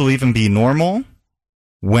 those will even be normal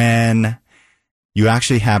when you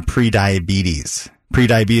actually have prediabetes.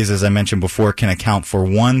 Prediabetes, as I mentioned before, can account for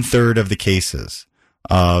 1/3 of the cases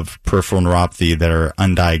of peripheral neuropathy that are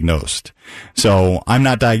undiagnosed. So I'm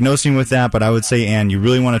not diagnosing with that, but I would say, Ann, you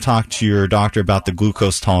really want to talk to your doctor about the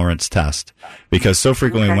glucose tolerance test, because so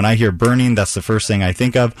frequently when I hear burning, that's the first thing I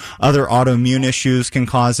think of. Other autoimmune issues can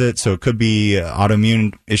cause it. So it could be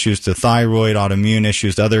autoimmune issues to thyroid, autoimmune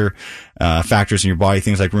issues to other factors in your body,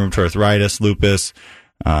 things like rheumatoid arthritis, lupus,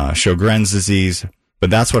 Sjogren's disease. But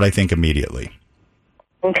that's what I think immediately.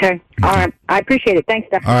 Okay. All right. I appreciate it. Thanks,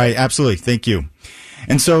 Dr. All right. Absolutely. Thank you.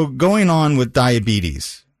 And so going on with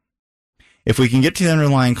diabetes, if we can get to the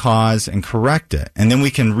underlying cause and correct it, and then we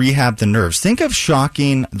can rehab the nerves. Think of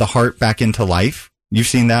shocking the heart back into life. You've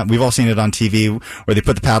seen that. We've all seen it on TV where they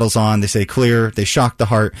put the paddles on, they say clear, they shock the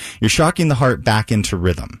heart. You're shocking the heart back into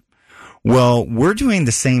rhythm. Well, we're doing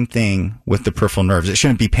the same thing with the peripheral nerves. It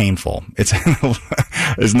shouldn't be painful.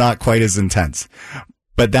 It's not quite as intense.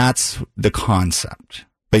 But that's the concept.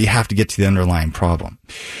 but you have to get to the underlying problem.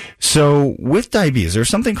 So with diabetes, there's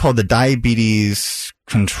something called the Diabetes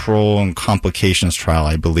Control and Complications Trial,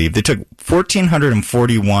 I believe. They took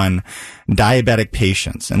 1,441 diabetic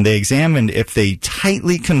patients, and they examined if they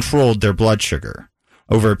tightly controlled their blood sugar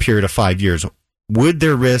over a period of 5 years, would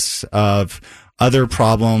their risks of other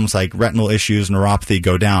problems like retinal issues, neuropathy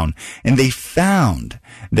go down. And they found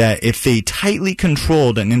that if they tightly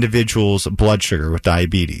controlled an individual's blood sugar with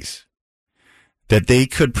diabetes, that they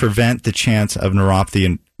could prevent the chance of neuropathy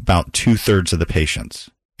in about 2/3 of the patients.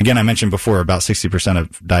 Again, I mentioned before, about 60% of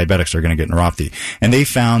diabetics are going to get neuropathy. And they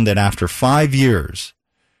found that after 5 years,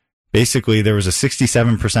 basically there was a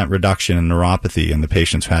 67% reduction in neuropathy in the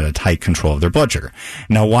patients who had a tight control of their blood sugar.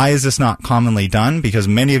 Now, why is this not commonly done? Because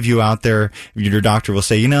many of you out there, your doctor will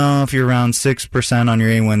say, if you're around 6% on your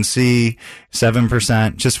A1C,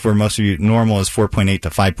 7%, just for most of you, normal is 4.8 to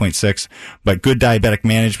 5.6, but good diabetic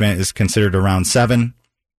management is considered around 7.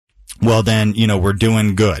 Well, then, we're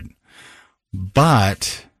doing good.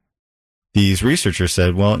 But these researchers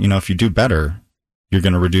said, if you do better, you're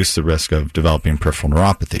going to reduce the risk of developing peripheral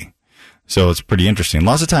neuropathy. So it's pretty interesting.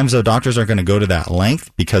 Lots of times, though, doctors aren't going to go to that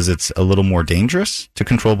length because it's a little more dangerous to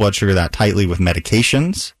control blood sugar that tightly with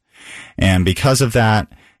medications. And because of that,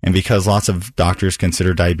 and because lots of doctors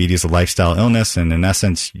consider diabetes a lifestyle illness, and in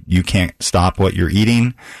essence, you can't stop what you're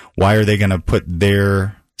eating, why are they going to put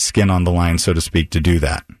their skin on the line, so to speak, to do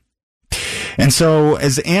that? And so,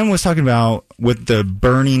 as Anne was talking about with the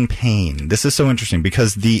burning pain, this is so interesting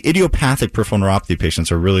because the idiopathic peripheral neuropathy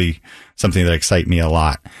patients are really something that excite me a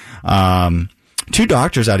lot. 2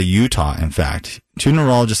 doctors out of Utah, in fact, 2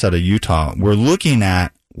 neurologists out of Utah, were looking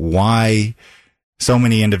at why so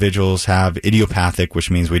many individuals have idiopathic,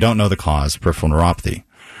 which means we don't know the cause, peripheral neuropathy.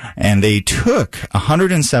 And they took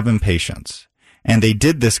 107 patients, and they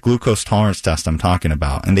did this glucose tolerance test I'm talking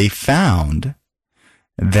about, and they found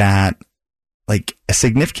that a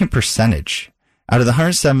significant percentage out of the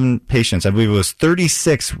 107 patients, I believe it was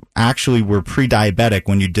 36 actually were pre-diabetic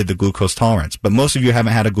when you did the glucose tolerance, but most of you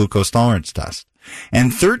haven't had a glucose tolerance test.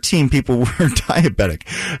 And 13 people were diabetic.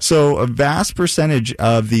 So a vast percentage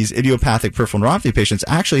of these idiopathic peripheral neuropathy patients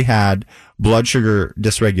actually had blood sugar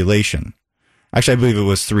dysregulation. Actually, I believe it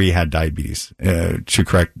was 3 had diabetes, to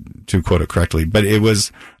quote it correctly, but it was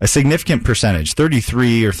a significant percentage.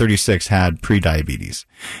 33 or 36 had pre-diabetes.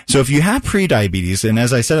 So if you have pre-diabetes, and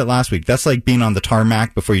as I said it last week, that's like being on the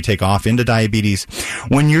tarmac before you take off into diabetes.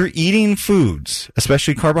 When you're eating foods,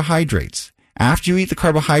 especially carbohydrates, after you eat the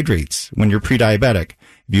carbohydrates, when you're pre-diabetic,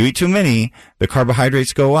 if you eat too many, the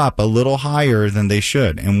carbohydrates go up a little higher than they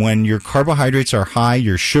should. And when your carbohydrates are high,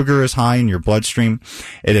 your sugar is high in your bloodstream,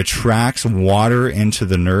 it attracts water into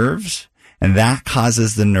the nerves, and that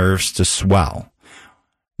causes the nerves to swell.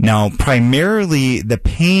 Now, primarily, the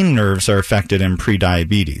pain nerves are affected in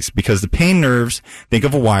prediabetes because the pain nerves, think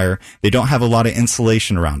of a wire, they don't have a lot of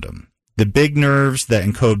insulation around them. The big nerves that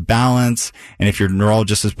encode balance, and if your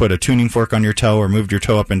neurologist has put a tuning fork on your toe or moved your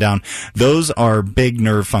toe up and down, those are big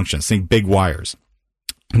nerve functions. Think big wires.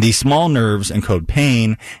 These small nerves encode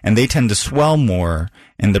pain, and they tend to swell more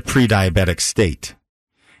in the pre-diabetic state.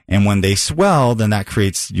 And when they swell, then that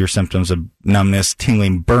creates your symptoms of numbness,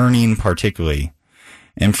 tingling, burning particularly.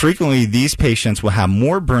 And frequently, these patients will have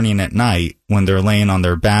more burning at night when they're laying on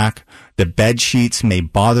their back. The bed sheets may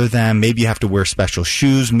bother them. Maybe you have to wear special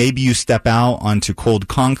shoes. Maybe you step out onto cold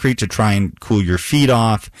concrete to try and cool your feet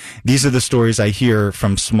off. These are the stories I hear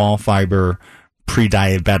from small fiber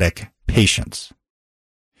pre-diabetic patients.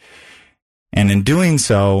 And in doing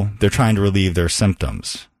so, they're trying to relieve their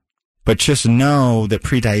symptoms. But just know that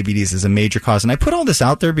prediabetes is a major cause. And I put all this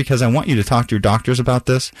out there because I want you to talk to your doctors about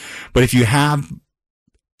this. But if you have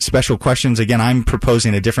special questions, again, I'm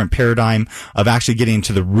proposing a different paradigm of actually getting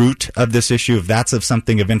to the root of this issue. If that's of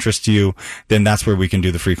something of interest to you, then that's where we can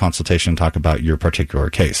do the free consultation and talk about your particular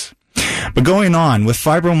case. But going on with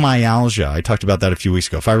fibromyalgia, I talked about that a few weeks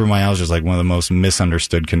ago. Fibromyalgia is like one of the most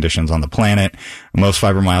misunderstood conditions on the planet. Most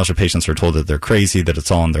fibromyalgia patients are told that they're crazy, that it's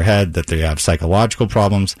all in their head, that they have psychological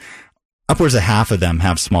problems. Upwards of half of them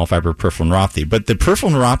have small fiber peripheral neuropathy. But the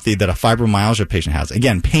peripheral neuropathy that a fibromyalgia patient has,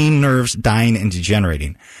 again, pain nerves dying and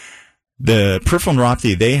degenerating. The peripheral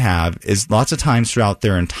neuropathy they have is lots of times throughout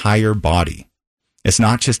their entire body. It's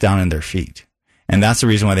not just down in their feet. And that's the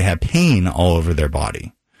reason why they have pain all over their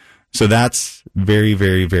body. So that's very,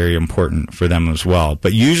 very, very important for them as well.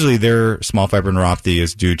 But usually their small fiber neuropathy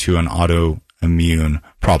is due to an autoimmune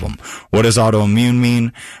problem. What does autoimmune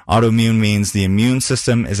mean? Autoimmune means the immune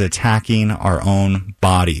system is attacking our own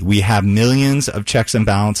body. We have millions of checks and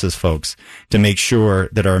balances, folks, to make sure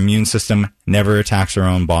that our immune system never attacks our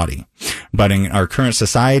own body. But in our current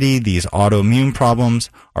society, these autoimmune problems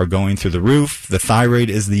are going through the roof. The thyroid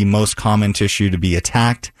is the most common tissue to be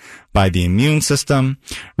attacked by the immune system.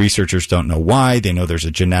 Researchers don't know why. They know there's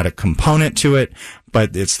a genetic component to it,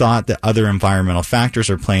 but it's thought that other environmental factors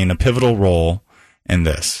are playing a pivotal role in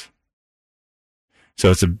this.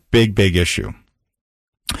 So it's a big, big issue.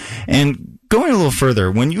 And going a little further,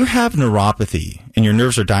 when you have neuropathy and your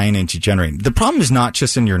nerves are dying and degenerating, the problem is not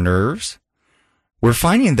just in your nerves. We're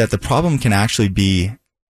finding that the problem can actually be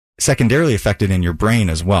secondarily affected in your brain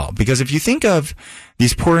as well. Because if you think of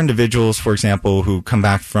these poor individuals, for example, who come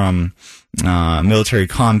back from military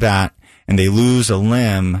combat and they lose a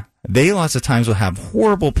limb, they lots of times will have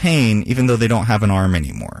horrible pain even though they don't have an arm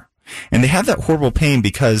anymore. And they have that horrible pain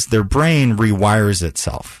because their brain rewires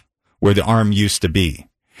itself where the arm used to be.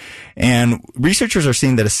 And researchers are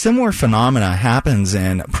seeing that a similar phenomena happens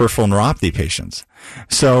in peripheral neuropathy patients.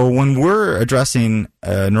 So when we're addressing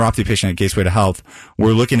a neuropathy patient at Gateway to Health,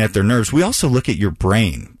 we're looking at their nerves. We also look at your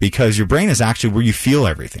brain, because your brain is actually where you feel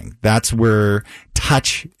everything. That's where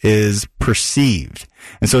touch is perceived.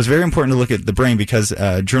 And so it's very important to look at the brain, because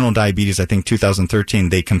Journal of Diabetes, I think 2013,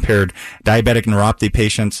 they compared diabetic neuropathy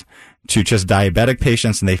patients to just diabetic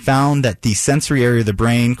patients, and they found that the sensory area of the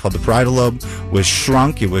brain called the parietal lobe was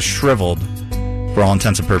shrunk, it was shriveled for all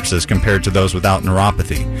intents and purposes compared to those without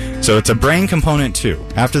neuropathy. So it's a brain component too.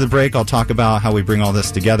 After the break, I'll talk about how we bring all this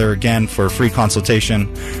together. Again, for a free consultation,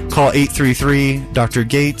 call 833-Dr.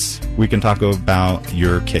 Gates. We can talk about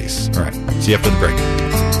your case. All right, see you after the break.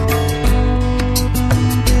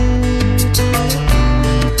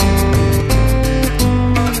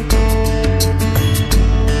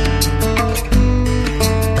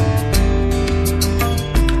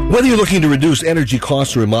 Whether you're looking to reduce energy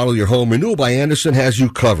costs or remodel your home, Renewal by Andersen has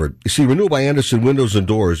you covered. You see, Renewal by Andersen windows and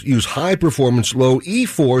doors use high-performance low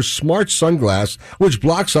E4 smart sunglass, which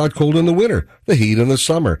blocks out cold in the winter, the heat in the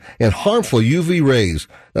summer, and harmful UV rays.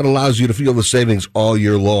 That allows you to feel the savings all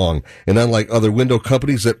year long. And unlike other window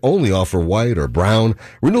companies that only offer white or brown,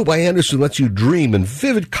 Renewal by Andersen lets you dream in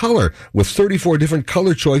vivid color with 34 different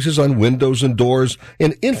color choices on windows and doors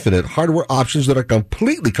and infinite hardware options that are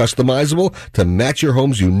completely customizable to match your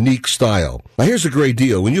home's unique style. Now here's a great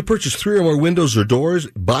deal. When you purchase 3 or more windows or doors,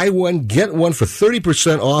 buy one, get one for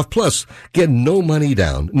 30% off, plus get no money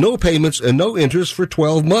down, no payments, and no interest for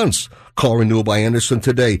 12 months. Call Renewal by Andersen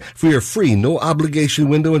today for your free, no-obligation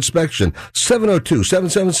window inspection.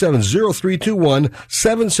 702-777-0321,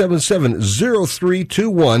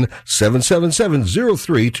 777-0321,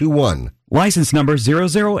 777-0321. License number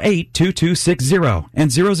 0082260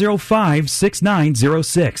 and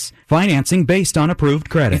 0056906. Financing based on approved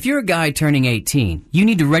credit. If you're a guy turning 18, you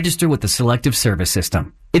need to register with the Selective Service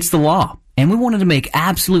System. It's the law, and we wanted to make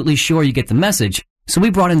absolutely sure you get the message, so we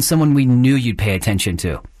brought in someone we knew you'd pay attention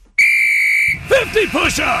to. 50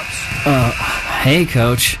 push-ups! Hey,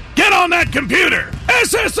 Coach. Get on that computer!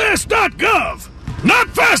 SSS.gov! Not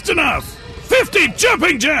fast enough! 50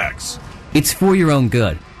 jumping jacks! It's for your own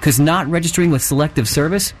good, because not registering with Selective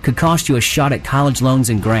Service could cost you a shot at college loans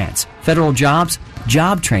and grants, federal jobs,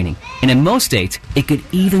 job training, and in most states, it could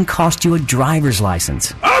even cost you a driver's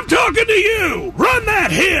license. I'm talking to you! Run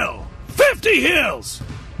that hill! 50 hills!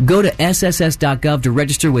 Go to SSS.gov to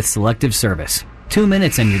register with Selective Service. 2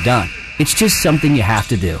 minutes and you're done. It's just something you have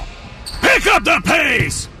to do. Pick up the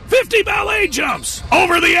pace! 50 ballet jumps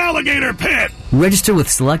over the alligator pit! Register with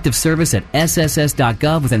Selective Service at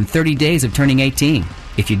SSS.gov within 30 days of turning 18.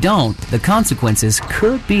 If you don't, the consequences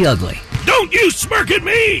could be ugly. Don't you smirk at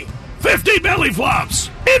me! 50 belly flops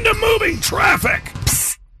into moving traffic!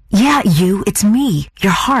 Psst. Yeah, it's me,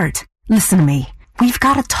 your heart. Listen to me. We've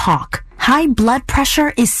got to talk. High blood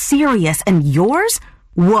pressure is serious, and yours?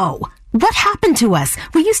 Whoa. What happened to us?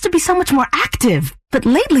 We used to be so much more active. But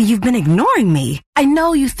lately you've been ignoring me. I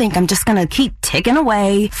know you think I'm just gonna keep ticking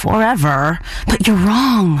away forever, but you're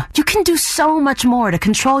wrong. You can do so much more to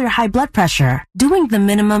control your high blood pressure. Doing the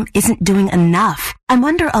minimum isn't doing enough. I'm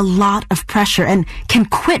under a lot of pressure and can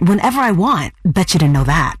quit whenever I want. Bet you didn't know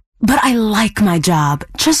that. But I like my job.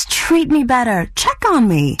 Just treat me better. Check on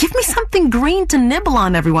me. Give me something green to nibble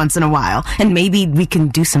on every once in a while. And maybe we can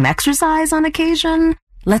do some exercise on occasion.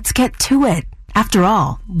 Let's get to it. After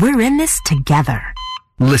all, we're in this together.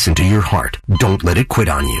 Listen to your heart. Don't let it quit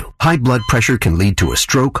on you. High blood pressure can lead to a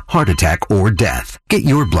stroke, heart attack, or death. Get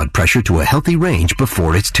your blood pressure to a healthy range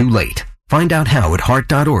before it's too late. Find out how at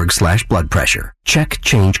heart.org/blood pressure. Check,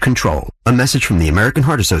 change, control. A message from the American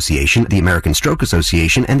Heart Association, the American Stroke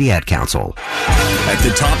Association, and the Ad Council. At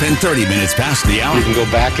the top and 30 minutes past the hour. You can go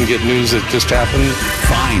back and get news that just happened.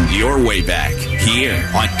 Find your way back here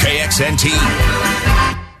on KXNT.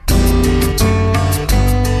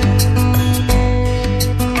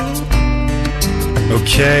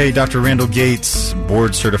 Okay, Dr. Randall Gates,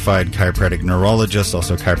 board-certified chiropractic neurologist,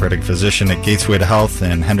 also chiropractic physician at Gateway to Health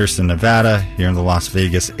in Henderson, Nevada, here in the Las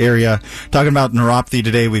Vegas area. Talking about neuropathy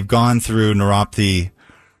today. We've gone through neuropathy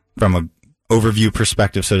from an overview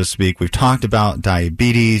perspective, so to speak. We've talked about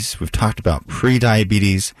diabetes. We've talked about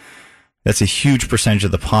pre-diabetes. That's a huge percentage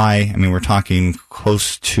of the pie. I mean, we're talking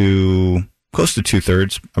close to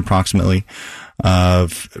 2/3, approximately,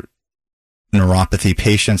 of neuropathy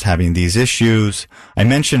patients having these issues. I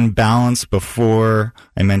mentioned balance before.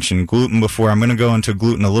 I mentioned gluten before. I'm going to go into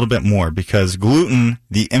gluten a little bit more because gluten,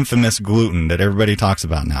 the infamous gluten that everybody talks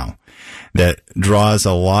about now, that draws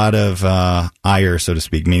a lot of ire, so to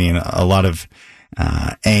speak, meaning a lot of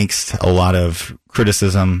angst, a lot of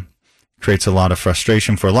criticism, creates a lot of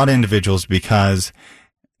frustration for a lot of individuals because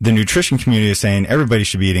the nutrition community is saying everybody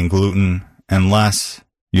should be eating gluten unless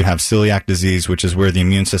you have celiac disease, which is where the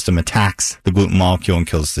immune system attacks the gluten molecule and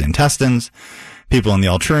kills the intestines. People in the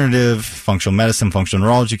alternative, functional medicine, functional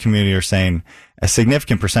neurology community are saying a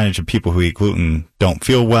significant percentage of people who eat gluten don't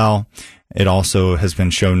feel well. It also has been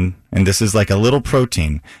shown, and this is like a little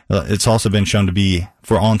protein, it's also been shown to be,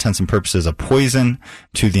 for all intents and purposes, a poison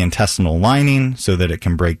to the intestinal lining so that it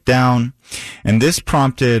can break down. And this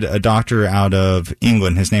prompted a doctor out of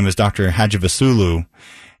England. His name is Dr. Hajivasulu.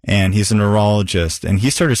 And he's a neurologist, and he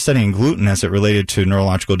started studying gluten as it related to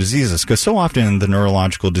neurological diseases, because so often in the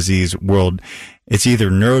neurological disease world, it's either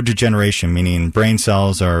neurodegeneration, meaning brain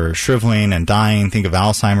cells are shriveling and dying. Think of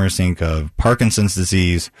Alzheimer's, think of Parkinson's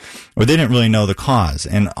disease, or they didn't really know the cause.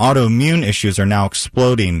 And autoimmune issues are now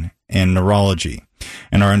exploding in neurology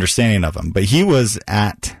and our understanding of them. But he was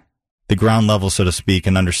at the ground level, so to speak,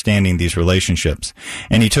 and understanding these relationships.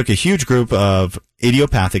 And he took a huge group of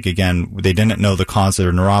idiopathic, again, they didn't know the cause of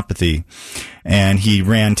their neuropathy, and he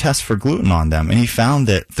ran tests for gluten on them, and he found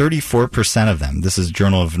that 34% of them, this is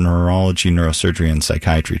Journal of Neurology, Neurosurgery, and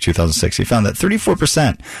Psychiatry, 2006, he found that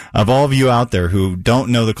 34% of all of you out there who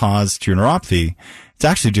don't know the cause to your neuropathy, it's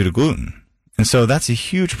actually due to gluten. And so that's a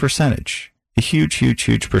huge percentage. A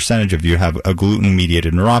huge percentage of you have a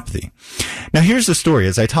gluten-mediated neuropathy. Now, here's the story.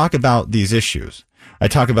 As I talk about these issues, I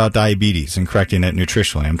talk about diabetes and correcting it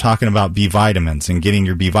nutritionally. I'm talking about B vitamins and getting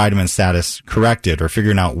your B vitamin status corrected or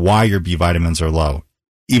figuring out why your B vitamins are low,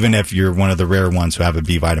 even if you're one of the rare ones who have a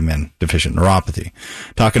B vitamin deficient neuropathy.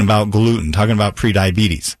 Talking about gluten, talking about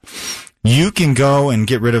pre-diabetes. You can go and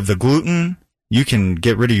get rid of the gluten. You can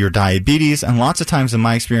get rid of your diabetes. And lots of times in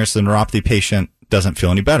my experience, the neuropathy patient doesn't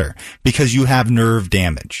feel any better because you have nerve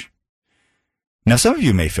damage. Now, some of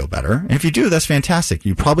you may feel better, and if you do, that's fantastic.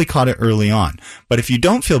 You probably caught it early on. But if you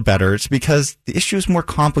don't feel better, it's because the issue is more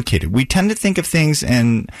complicated. We tend to think of things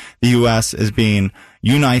in the U.S. as being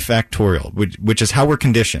unifactorial, which is how we're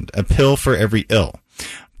conditioned, a pill for every ill.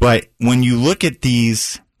 But when you look at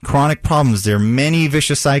these chronic problems, there are many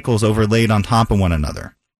vicious cycles overlaid on top of one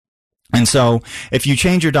another. And so if you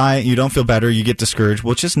change your diet, you don't feel better, you get discouraged,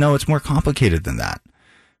 well, just know it's more complicated than that.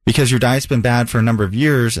 Because your diet's been bad for a number of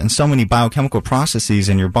years and so many biochemical processes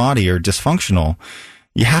in your body are dysfunctional,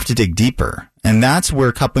 you have to dig deeper. And that's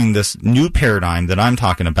where coupling this new paradigm that I'm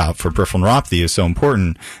talking about for peripheral neuropathy is so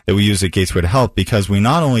important that we use at Gateway to Health, because we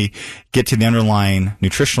not only get to the underlying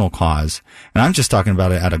nutritional cause, and I'm just talking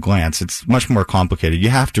about it at a glance, it's much more complicated. You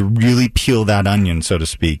have to really peel that onion, so to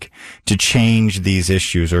speak, to change these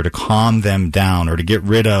issues or to calm them down or to get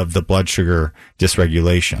rid of the blood sugar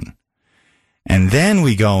dysregulation. And then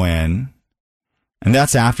we go in, and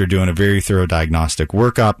that's after doing a very thorough diagnostic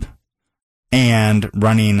workup and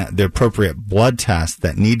running the appropriate blood tests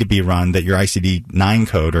that need to be run that your ICD-9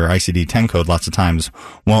 code or ICD-10 code lots of times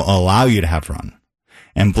won't allow you to have run.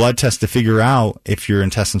 And blood tests to figure out if your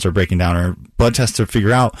intestines are breaking down, or blood tests to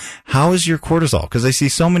figure out how is your cortisol. Because I see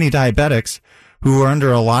so many diabetics who are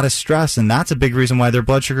under a lot of stress, and that's a big reason why their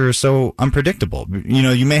blood sugar is so unpredictable. You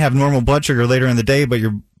know, you may have normal blood sugar later in the day, but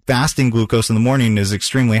your fasting glucose in the morning is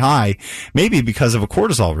extremely high, maybe because of a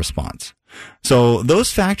cortisol response. So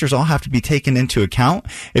those factors all have to be taken into account.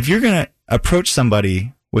 If you're going to approach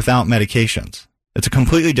somebody without medications, it's a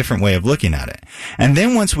completely different way of looking at it. And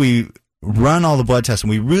then once we run all the blood tests and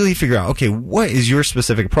we really figure out, okay, what is your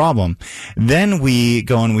specific problem? Then we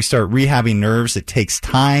go and we start rehabbing nerves. It takes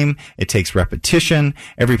time. It takes repetition.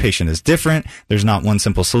 Every patient is different. There's not one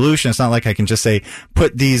simple solution. It's not like I can just say,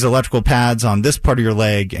 put these electrical pads on this part of your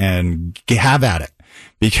leg and have at it.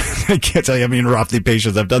 Because I can't tell you how many neuropathy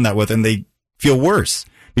patients I've done that with, and they feel worse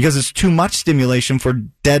because it's too much stimulation for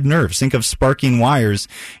dead nerves. Think of sparking wires.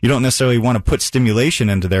 You don't necessarily want to put stimulation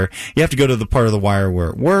into there. You have to go to the part of the wire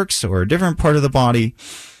where it works or a different part of the body,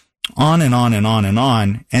 on and on and on and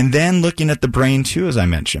on. And then looking at the brain too, as I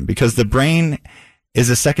mentioned, because the brain is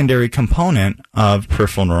a secondary component of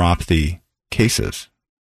peripheral neuropathy cases.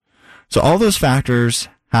 So all those factors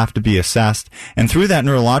have to be assessed. And through that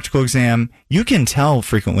neurological exam, you can tell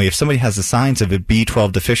frequently if somebody has the signs of a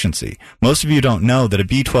B12 deficiency. Most of you don't know that a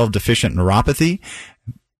B12 deficient neuropathy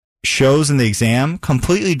shows in the exam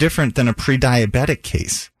completely different than a pre-diabetic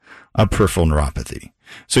case of peripheral neuropathy.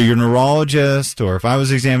 So your neurologist, or if I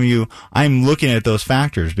was examining you, I'm looking at those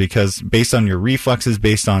factors because based on your reflexes,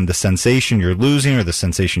 based on the sensation you're losing or the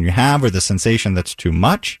sensation you have or the sensation that's too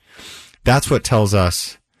much, that's what tells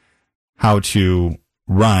us how to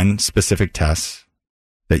run specific tests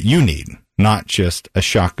that you need, not just a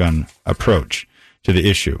shotgun approach to the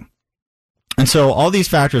issue. And so all these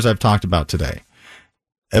factors I've talked about today,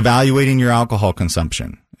 evaluating your alcohol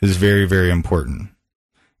consumption is very, very important,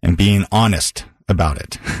 and being honest about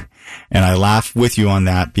it. And I laugh with you on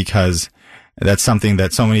that because that's something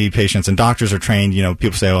that so many patients and doctors are trained. You know,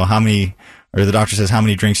 people say, well, the doctor says, how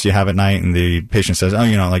many drinks do you have at night? And the patient says, oh,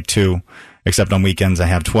 like 2. Except on weekends, I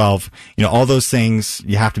have 12. All those things,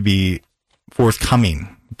 you have to be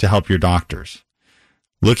forthcoming to help your doctors.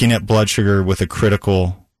 Looking at blood sugar with a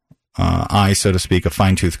critical eye, so to speak, a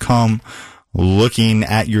fine-tooth comb. Looking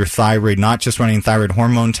at your thyroid, not just running thyroid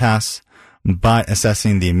hormone tests, but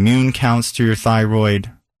assessing the immune counts to your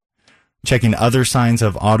thyroid. Checking other signs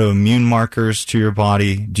of autoimmune markers to your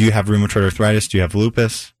body. Do you have rheumatoid arthritis? Do you have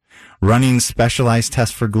lupus? Running specialized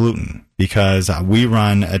tests for gluten, because we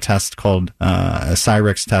run a test called a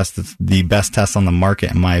Cyrex test. That's the best test on the market,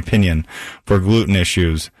 in my opinion, for gluten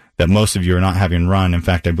issues that most of you are not having run. In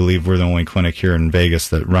fact, I believe we're the only clinic here in Vegas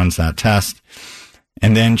that runs that test.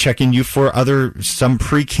 And then checking you for some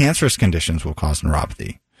precancerous conditions will cause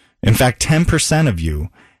neuropathy. In fact, 10% of you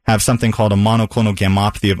have something called a monoclonal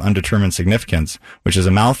gammopathy of undetermined significance, which is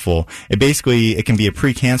a mouthful. It can be a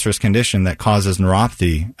precancerous condition that causes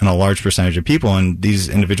neuropathy in a large percentage of people, and these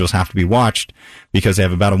individuals have to be watched because they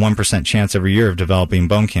have about a 1% chance every year of developing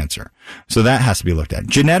bone cancer. So that has to be looked at.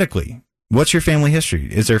 Genetically, what's your family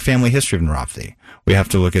history? Is there a family history of neuropathy? We have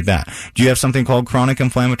to look at that. Do you have something called chronic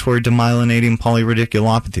inflammatory demyelinating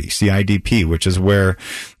polyradiculopathy, CIDP, which is where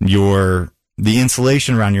the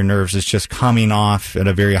insulation around your nerves is just coming off at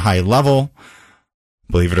a very high level?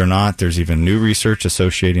 Believe it or not, there's even new research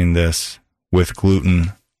associating this with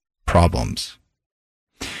gluten problems.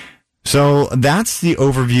 So that's the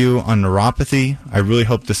overview on neuropathy. I really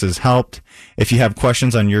hope this has helped. If you have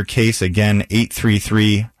questions on your case, again,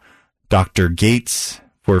 833-Dr. Gates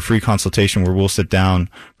for a free consultation where we'll sit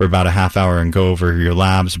down for about a half hour and go over your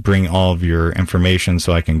labs, bring all of your information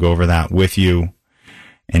so I can go over that with you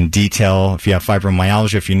in detail. If you have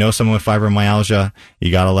fibromyalgia, if you know someone with fibromyalgia,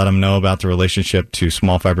 you got to let them know about the relationship to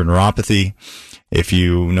small fiber neuropathy. If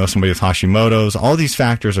you know somebody with Hashimoto's, all these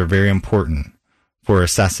factors are very important for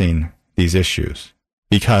assessing these issues,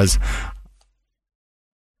 because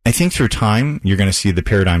I think through time, you're going to see the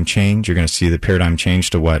paradigm change. You're going to see the paradigm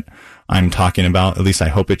change to what I'm talking about. At least I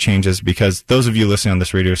hope it changes, because those of you listening on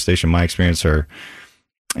this radio station, my experience, are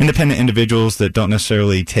independent individuals that don't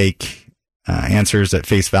necessarily take answers at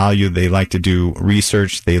face value. They like to do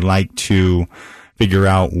research. They like to figure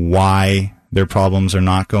out why their problems are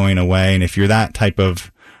not going away. And if you're that type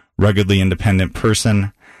of ruggedly independent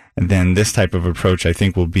person, then this type of approach, I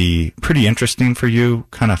think, will be pretty interesting for you,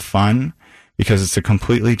 kind of fun, because it's a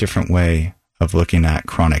completely different way of looking at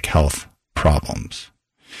chronic health problems.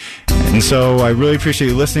 And so I really appreciate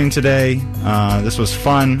you listening today. This was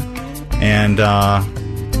fun. And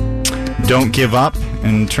don't give up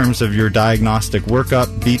in terms of your diagnostic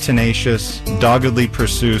workup. Be tenacious. Doggedly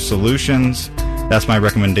pursue solutions. That's my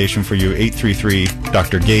recommendation for you.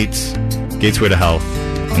 833-Dr. Gates, Gateway to Health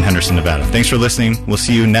in Henderson, Nevada. Thanks for listening. We'll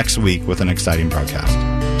see you next week with an exciting broadcast.